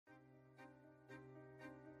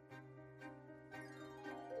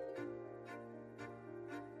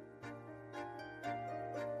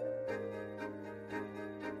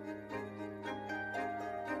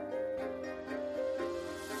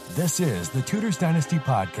This is the Tudors Dynasty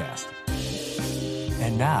Podcast.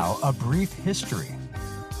 And now, a brief history.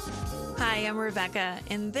 Hi, I'm Rebecca,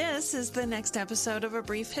 and this is the next episode of A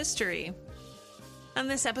Brief History. On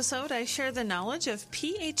this episode, I share the knowledge of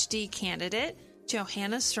PhD candidate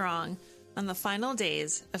Johanna Strong on the final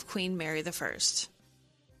days of Queen Mary I.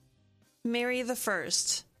 Mary I,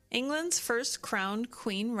 England's first crowned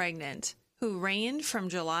queen regnant, who reigned from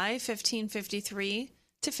July 1553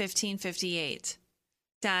 to 1558,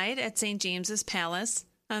 died at St. James's Palace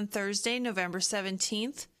on Thursday, November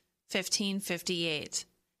 17th, 1558,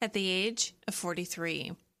 at the age of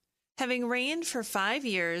 43, having reigned for 5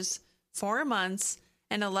 years, 4 months,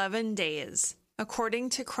 and 11 days,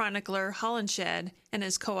 according to chronicler Holinshed and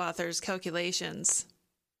his co-authors' calculations.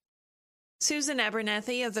 Susan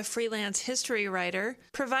Abernethy of the Freelance History Writer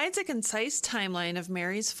provides a concise timeline of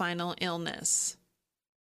Mary's final illness.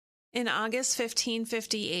 In August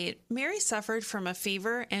 1558, Mary suffered from a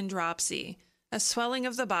fever and dropsy, a swelling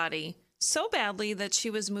of the body, so badly that she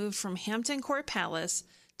was moved from Hampton Court Palace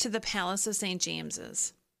to the Palace of St.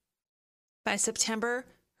 James's. By September,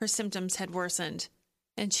 her symptoms had worsened,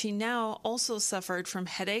 and she now also suffered from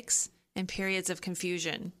headaches and periods of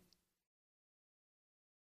confusion.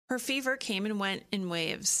 Her fever came and went in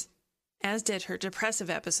waves, as did her depressive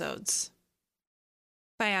episodes.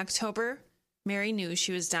 By October, Mary knew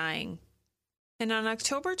she was dying, and on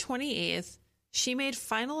October 28th, she made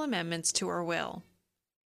final amendments to her will,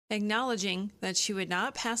 acknowledging that she would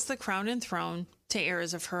not pass the crown and throne to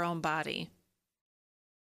heirs of her own body.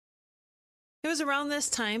 It was around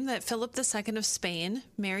this time that Philip II of Spain,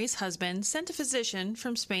 Mary's husband, sent a physician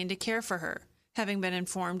from Spain to care for her, having been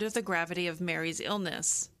informed of the gravity of Mary's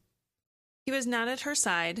illness. He was not at her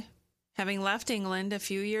side, having left England a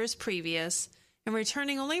few years previous and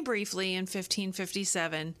returning only briefly in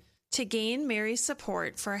 1557 to gain Mary's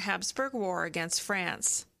support for a Habsburg war against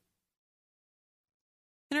France.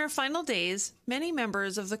 In her final days, many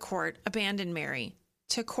members of the court abandoned Mary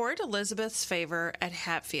to court Elizabeth's favor at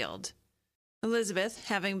Hatfield, Elizabeth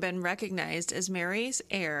having been recognized as Mary's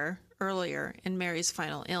heir earlier in Mary's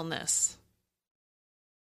final illness.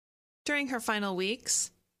 During her final weeks,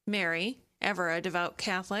 Mary, ever a devout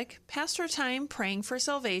Catholic, passed her time praying for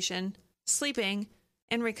salvation, sleeping,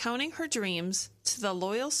 and recounting her dreams to the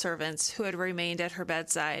loyal servants who had remained at her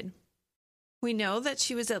bedside. We know that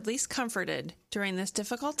she was at least comforted during this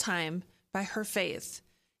difficult time by her faith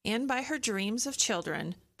and by her dreams of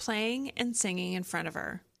children playing and singing in front of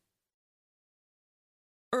her.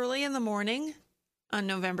 Early in the morning, on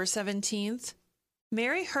November 17th,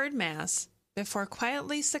 Mary heard Mass before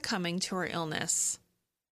quietly succumbing to her illness.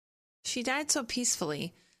 She died so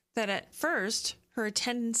peacefully that at first her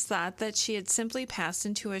attendants thought that she had simply passed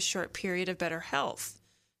into a short period of better health,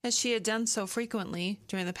 as she had done so frequently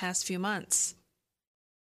during the past few months.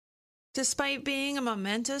 Despite being a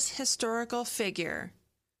momentous historical figure,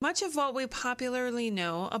 much of what we popularly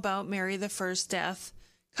know about Mary I's death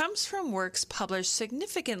comes from works published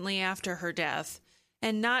significantly after her death,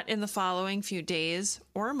 and not in the following few days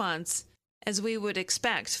or months, as we would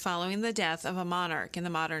expect following the death of a monarch in the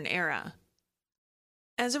modern era.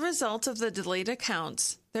 As a result of the delayed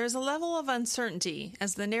accounts, there is a level of uncertainty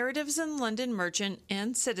as the narratives in London merchant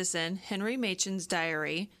and citizen Henry Machen's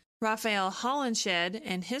diary, Raphael Holinshed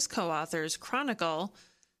and his co-authors' Chronicle,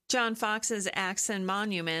 John Fox's Acts and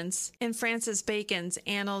Monuments, and Francis Bacon's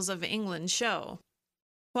Annals of England show.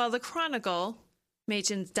 While the Chronicle,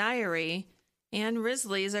 Machen's diary, and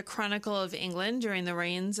Risley's A Chronicle of England during the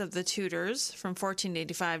reigns of the Tudors from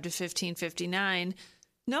 1485 to 1559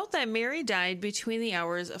 note that Mary died between the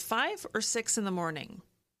hours of 5 or 6 in the morning.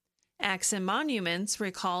 Acts and Monuments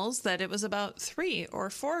recalls that it was about 3 or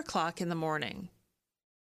 4 o'clock in the morning.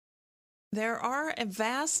 There are a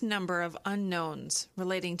vast number of unknowns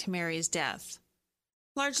relating to Mary's death,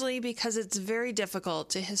 largely because it's very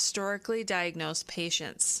difficult to historically diagnose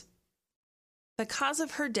patients. The cause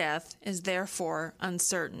of her death is therefore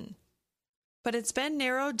uncertain, but it's been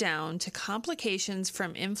narrowed down to complications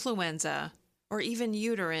from influenza or even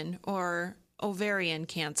uterine or ovarian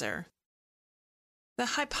cancer. The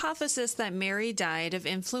hypothesis that Mary died of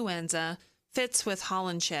influenza fits with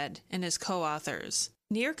Holinshed and his co-authors'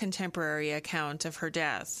 near-contemporary account of her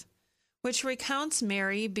death, which recounts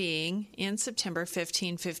Mary being, in September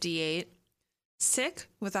 1558, sick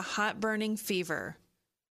with a hot-burning fever,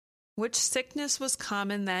 which sickness was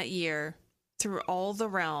common that year through all the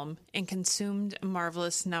realm and consumed a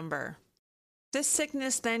marvelous number. This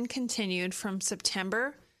sickness then continued from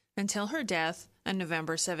September until her death on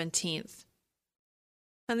November 17th.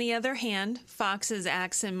 On the other hand, Fox's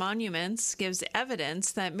Acts and Monuments gives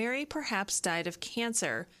evidence that Mary perhaps died of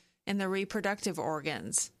cancer in the reproductive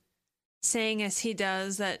organs, saying as he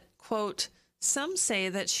does that, quote, "Some say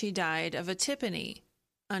that she died of a tympany,"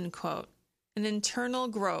 unquote, an internal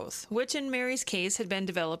growth, which in Mary's case had been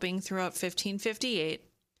developing throughout 1558,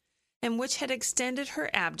 and which had extended her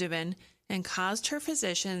abdomen and caused her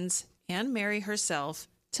physicians and Mary herself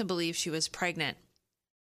to believe she was pregnant.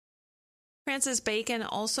 Francis Bacon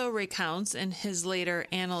also recounts in his later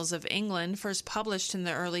Annals of England, first published in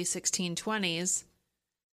the early 1620s,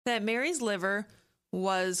 that Mary's liver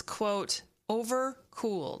was, quote,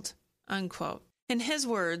 "overcooled," unquote, in his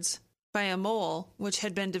words, by a mole which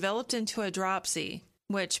had been developed into a dropsy,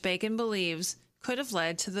 which Bacon believes could have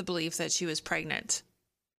led to the belief that she was pregnant.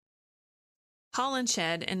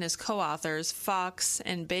 Holinshed and his co-authors, Fox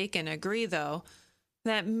and Bacon, agree, though,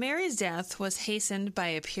 that Mary's death was hastened by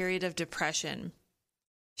a period of depression.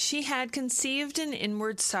 "She had conceived an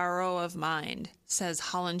inward sorrow of mind," says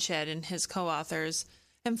Holinshed and his co-authors,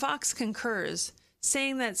 and Fox concurs,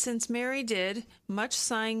 saying that since Mary did much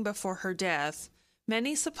sighing before her death,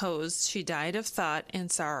 many supposed she died of thought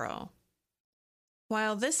and sorrow.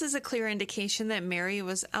 While this is a clear indication that Mary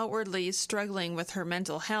was outwardly struggling with her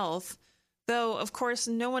mental health, though of course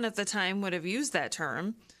no one at the time would have used that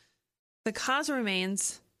term, the cause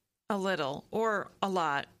remains a little, or a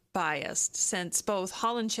lot, biased, since both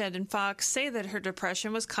Holinshed and Fox say that her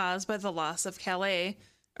depression was caused by the loss of Calais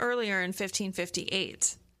earlier in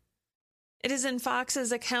 1558. It is in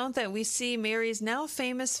Fox's account that we see Mary's now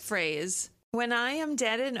famous phrase, "When I am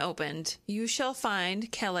dead and opened, you shall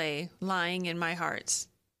find Calais lying in my heart."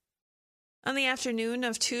 On the afternoon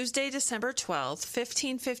of Tuesday, December 12th,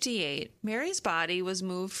 1558, Mary's body was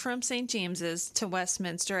moved from St. James's to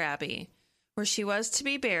Westminster Abbey, where she was to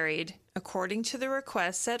be buried, according to the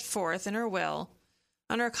request set forth in her will.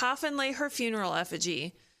 On her coffin lay her funeral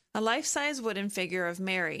effigy, a life-size wooden figure of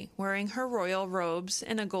Mary, wearing her royal robes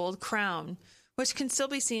and a gold crown, which can still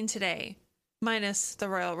be seen today, minus the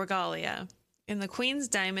royal regalia, in the Queen's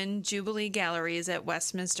Diamond Jubilee Galleries at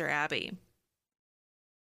Westminster Abbey.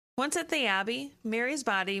 Once at the Abbey, Mary's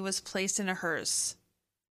body was placed in a hearse,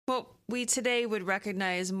 what we today would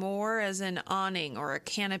recognize more as an awning or a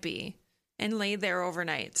canopy, and laid there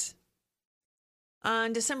overnight.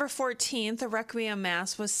 On December 14th, a Requiem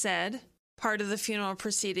Mass was said, part of the funeral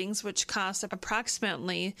proceedings, which cost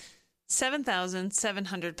approximately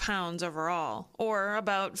 £7,700 overall, or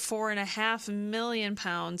about £4.5 million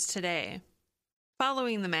today.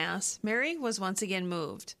 Following the Mass, Mary was once again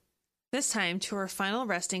moved, this time to her final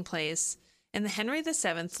resting place in the Henry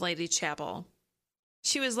VII Lady Chapel.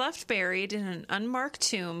 She was left buried in an unmarked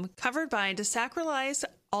tomb covered by desacralized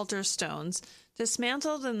altar stones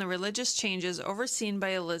dismantled in the religious changes overseen by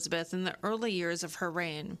Elizabeth in the early years of her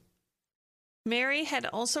reign. Mary had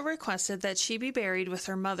also requested that she be buried with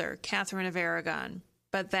her mother, Catherine of Aragon,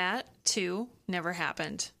 but that, too, never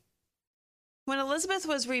happened. When Elizabeth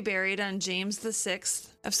was reburied on James VI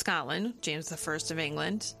of Scotland, James I of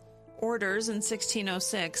England, orders in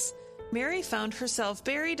 1606, Mary found herself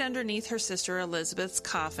buried underneath her sister Elizabeth's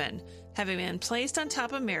coffin, having been placed on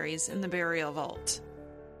top of Mary's in the burial vault.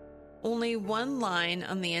 Only one line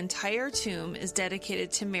on the entire tomb is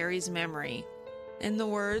dedicated to Mary's memory, in the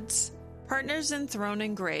words, "Partners in throne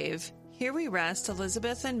and grave, here we rest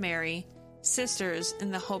Elizabeth and Mary, sisters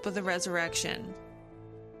in the hope of the resurrection."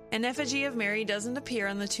 An effigy of Mary doesn't appear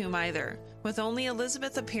on the tomb either, with only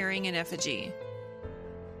Elizabeth appearing in effigy.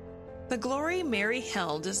 The glory Mary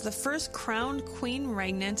held as the first crowned Queen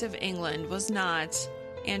Regnant of England was not,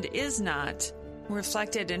 and is not,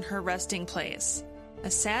 reflected in her resting place,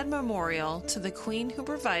 a sad memorial to the Queen who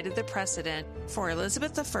provided the precedent for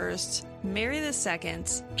Elizabeth I, Mary II,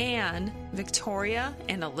 Anne, Victoria,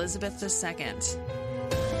 and Elizabeth II.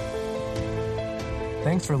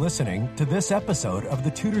 Thanks for listening to this episode of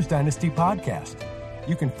the Tudors Dynasty Podcast.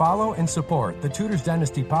 You can follow and support the Tudors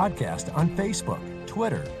Dynasty Podcast on Facebook,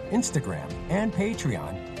 Twitter, Instagram, and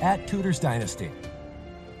Patreon @Tudors Dynasty.